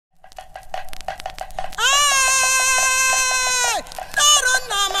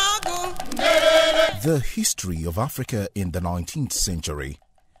The history of Africa in the 19th century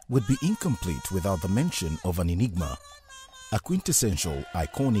would be incomplete without the mention of an enigma, a quintessential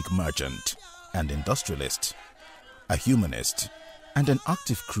iconic merchant and industrialist, a humanist, and an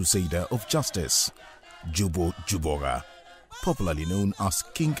active crusader of justice, Jobo Jubora, popularly known as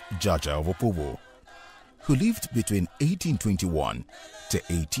King Jaja of Opobo, who lived between 1821 to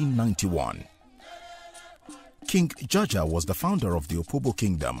 1891. King Jaja was the founder of the Opobo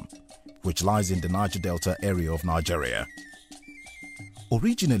Kingdom, which lies in the Niger Delta area of Nigeria.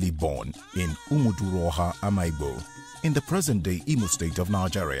 Originally born in Umuduroha, Amaibo, in the present-day Imo state of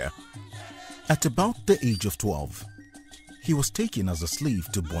Nigeria, at about the age of 12, he was taken as a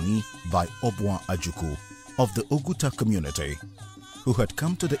slave to Boni by Obwa Ajuku of the Oguta community, who had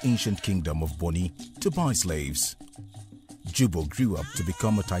come to the ancient kingdom of Boni to buy slaves. Jubo grew up to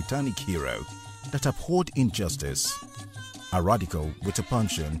become a titanic hero that abhorred injustice, a radical with a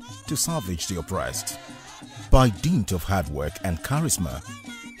penchant to savage the oppressed. By dint of hard work and charisma,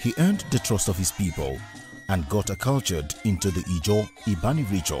 he earned the trust of his people and got acculturated into the Ijo Ibani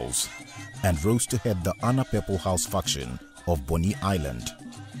rituals and rose to head the Ana People House faction of Boni Island.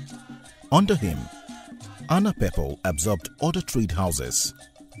 Under him, Ana People absorbed other trade houses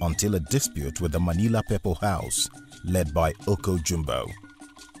until a dispute with the Manila People House led by Oko Jumbo.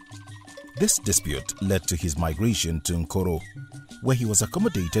 This dispute led to his migration to Nkoro, where he was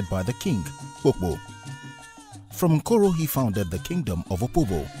accommodated by the king, Opobo. From Nkoro he founded the kingdom of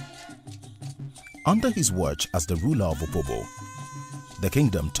Opobo. Under his watch as the ruler of Opobo, the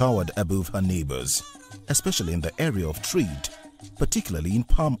kingdom towered above her neighbors, especially in the area of trade, particularly in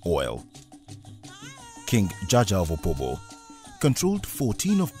palm oil. King Jaja of Opobo controlled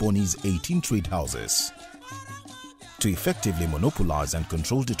 14 of Boni's 18 trade houses. To effectively monopolize and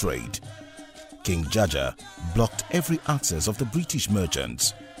control the trade, King Jaja blocked every access of the British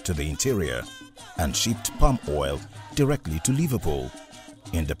merchants to the interior and shipped palm oil directly to Liverpool,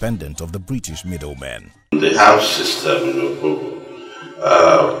 independent of the British middlemen. The house system in Opobo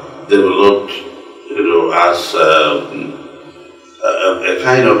developed, as a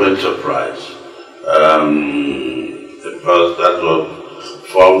kind of enterprise, because that would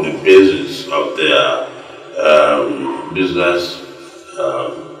form the basis of their business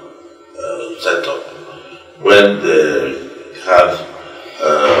setup. When they had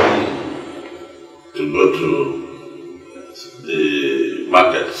to go to the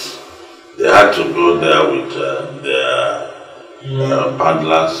markets, they had to go there with their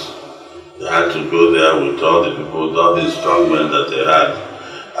paddlers. They had to go there with all the people, all the strong men that they had,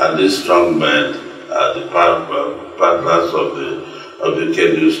 and these strong men are the paddlers of the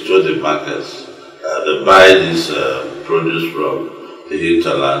canoes to the markets. They buy this produce from the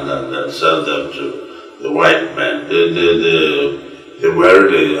hinterland and then sell them to the white men. They were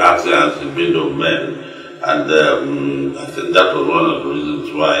really acting as the middlemen, and I think that was one of the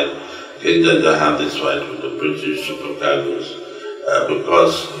reasons why King Jaja had this fight with the British supercargoes,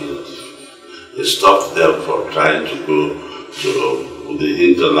 because he stopped them from trying to go to the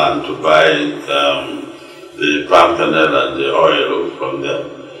hinterland to buy the palm kernel and the oil from them,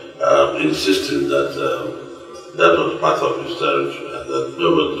 insisting that that was part of his territory and that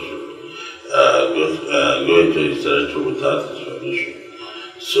nobody should go into his territory without his permission.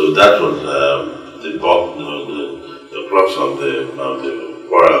 So that was the crux of the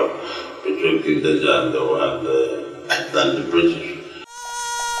quarrel between King Jaja and the British.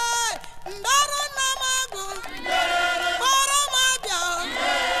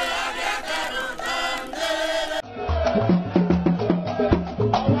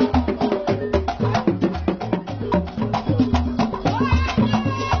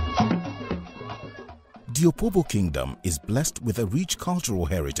 The Opobo Kingdom is blessed with a rich cultural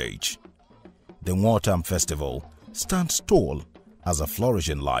heritage. The Wartime Festival stands tall as a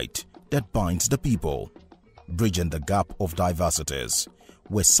flourishing light that binds the people, bridging the gap of diversities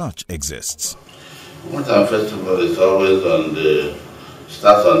where such exists. Wartime Festival is always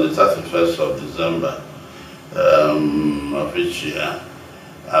starts on the 31st of December of each year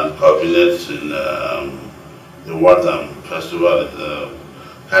and culminates in the Wartime Festival.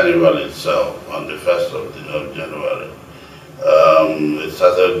 Carnival itself on the 1st of January. It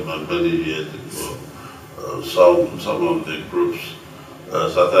started many years ago. Some of the groups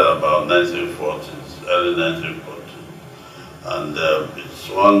started about 1940s, early 1940s. And it's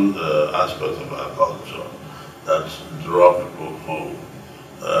one aspect of our culture that draws people home.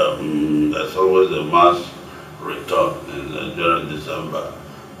 There's always a mass return during December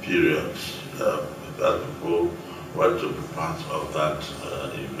periods because people want to be part of that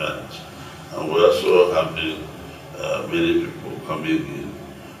event. And we also have many people coming in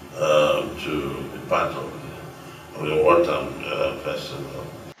to be part of the Water Festival.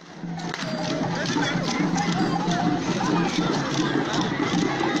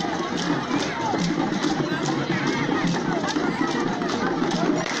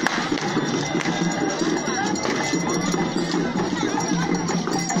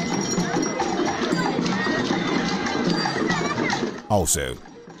 Also,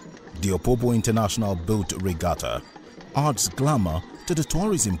 the Opobo International Boat Regatta adds glamour to the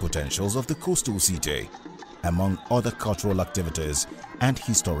tourism potentials of the coastal city, among other cultural activities and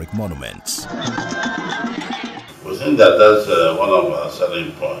historic monuments. We think that that's one of our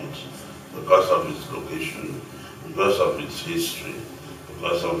selling points because of its location, because of its history,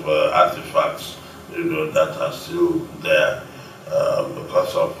 because of artifacts, that are still there,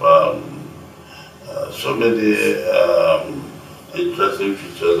 because of so many interesting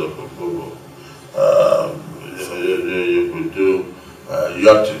features of Opobo. You could do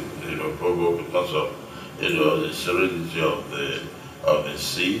yachting in Opobo because of the serenity of the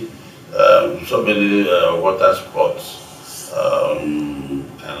sea. So many water sports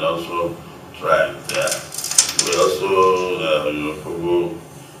can also thrive there. We also Opobo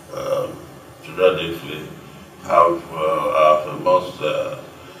periodically have our famous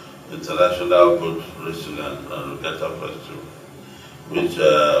International Boat Racing and Regatta Festival, which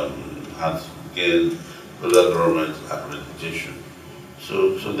has gained federal government accreditation.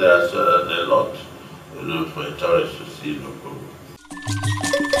 So there's a lot, for a tourist to see in Opobo.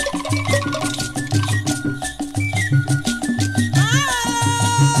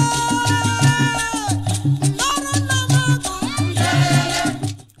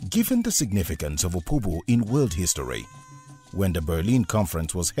 Given the significance of Opobo in world history, when the Berlin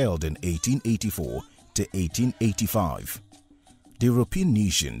Conference was held in 1884 to 1885, the European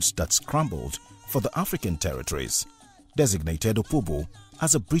nations that scrambled for the African territories designated Opobo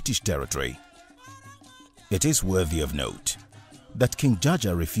as a British territory. It is worthy of note that King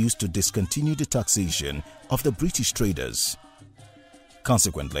Jaja refused to discontinue the taxation of the British traders.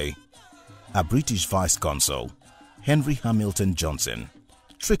 Consequently, a British vice consul, Henry Hamilton Johnson,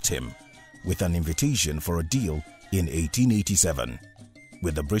 tricked him with an invitation for a deal in 1887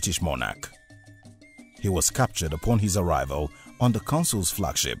 with the British monarch. He was captured upon his arrival on the consul's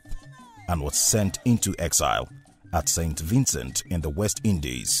flagship and was sent into exile at St. Vincent in the West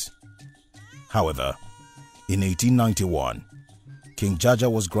Indies. However, in 1891, King Jaja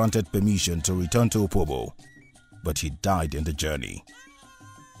was granted permission to return to Opobo, but he died in the journey.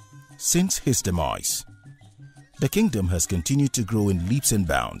 Since his demise, the kingdom has continued to grow in leaps and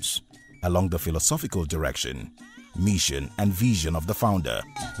bounds along the philosophical direction, mission and vision of the founder.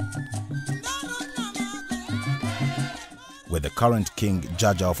 With the current King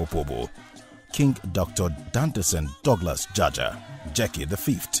Jaja of Opobo, King Dr. Danderson Douglas Jaja, Jeki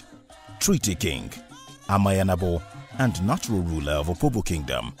V, Treaty King, Amayanabo, and natural ruler of Opobo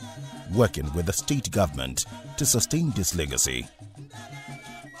Kingdom, working with the state government to sustain this legacy.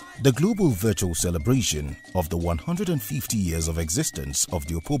 The global virtual celebration of the 150 years of existence of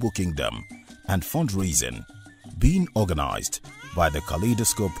the Opobo Kingdom and fundraising being organized by the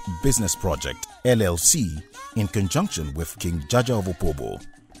Kaleidoscope Business Project LLC in conjunction with King Jaja of Opobo,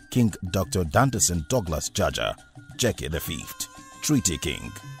 King Dr. Danderson Douglas Jaja, Jeki V, Treaty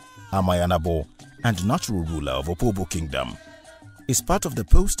King, Amayanabo, and natural ruler of Opobo Kingdom, is part of the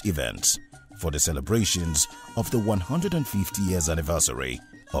post-events for the celebrations of the 150 years anniversary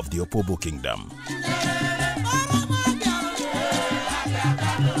of the Opobo Kingdom.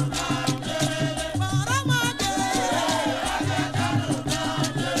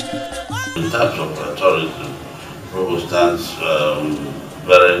 In terms of tourism, Opobo stands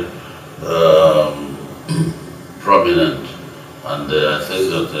very prominent, and I think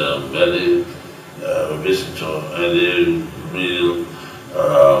that any visitor, any real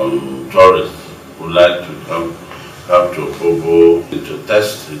tourist would like to come to Opobo to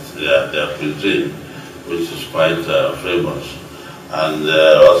test their cuisine, which is quite famous, and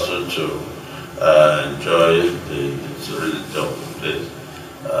also to enjoy the serenity of the place,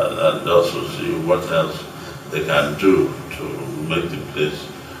 and also see what else they can do to make the place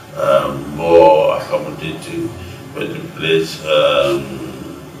more accommodating, make the place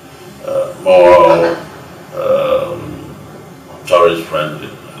more tourist friendly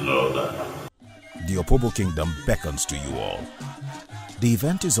and all that. The Opobo Kingdom beckons to you all. The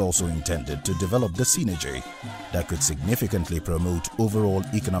event is also intended to develop the synergy that could significantly promote overall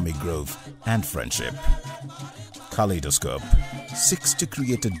economic growth and friendship. Kaleidoscope seeks to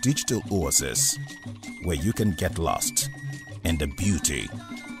create a digital oasis where you can get lost in the beauty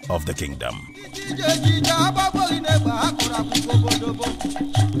of the kingdom.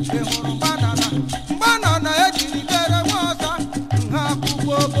 Jaja